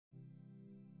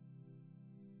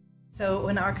So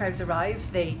when archives arrive,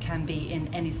 they can be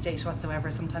in any state whatsoever.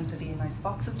 Sometimes they'll be in nice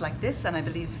boxes like this, and I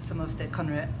believe some of the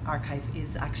Conradh archive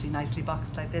is actually nicely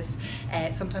boxed like this.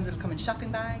 Sometimes it'll come in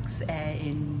shopping bags,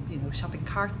 in shopping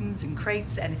cartons, in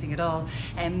crates, anything at all.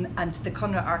 And the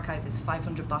Conradh archive is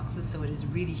 500 boxes, so it is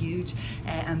really huge.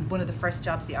 And one of the first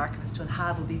jobs the archivist will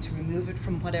have will be to remove it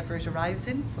from whatever it arrives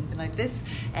in, something like this,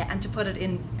 and to put it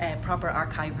in proper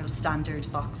archival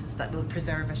standard boxes that will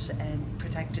preserve it and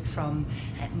protect it from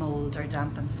mold or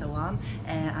damp and so on.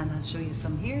 And I'll show you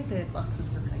some here. The boxes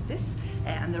look like this,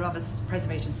 and they're of a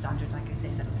preservation standard, like I say,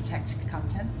 that'll protect the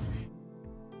contents.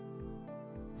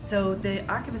 So the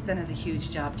archivist then has a huge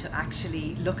job to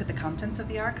actually look at the contents of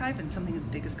the archive, and something as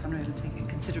big as Conradh will take a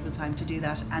considerable time to do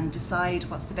that, and decide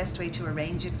what's the best way to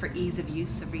arrange it for ease of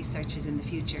use of researchers in the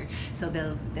future. So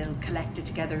they'll collect it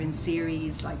together in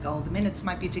series, like all the minutes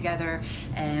might be together,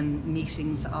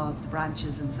 meetings of the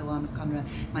branches and so on of Conradh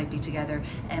might be together,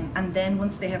 and then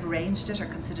once they have arranged it or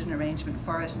considered an arrangement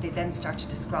for it, they then start to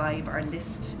describe or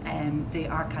list the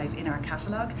archive in our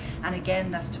catalogue. And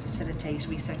again, that's to facilitate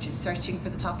researchers searching for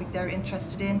the topic they're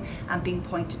interested in and being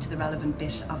pointed to the relevant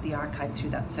bit of the archive through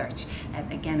that search.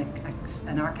 Again,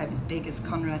 an archive as big as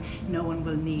Conradh, no one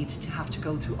will need to have to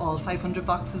go through all 500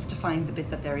 boxes to find the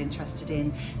bit that they're interested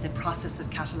in. The process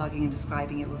of cataloguing and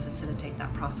describing it will facilitate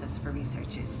that process for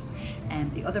researchers.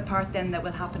 And the other part then that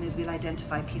will happen is we'll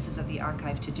identify pieces of the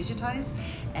archive to digitise,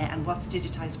 and what's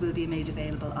digitised will be made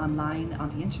available online on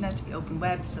the internet, the open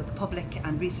web, so the public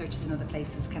and researchers in other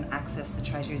places can access the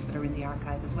treasures that are in the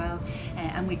archive as well.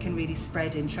 And we can really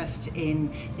spread interest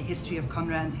in the history of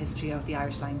Conradh and the history of the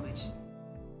Irish language.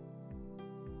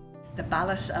 The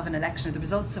ballot of an election, or the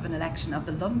results of an election of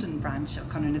the London branch of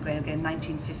Conradh na Gaeilge in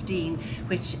 1915,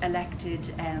 which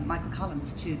elected Michael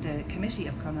Collins to the committee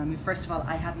of Conradh. I mean, first of all,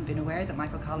 I hadn't been aware that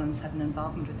Michael Collins had an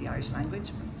involvement with the Irish language.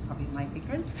 It's probably my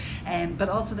ignorance, but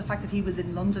also the fact that he was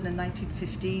in London in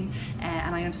 1915,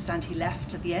 and I understand he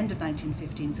left at the end of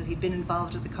 1915, so he'd been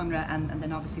involved with the Conradh and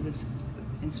then obviously was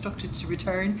instructed to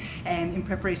return in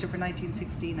preparation for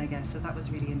 1916, I guess, so that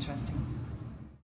was really interesting.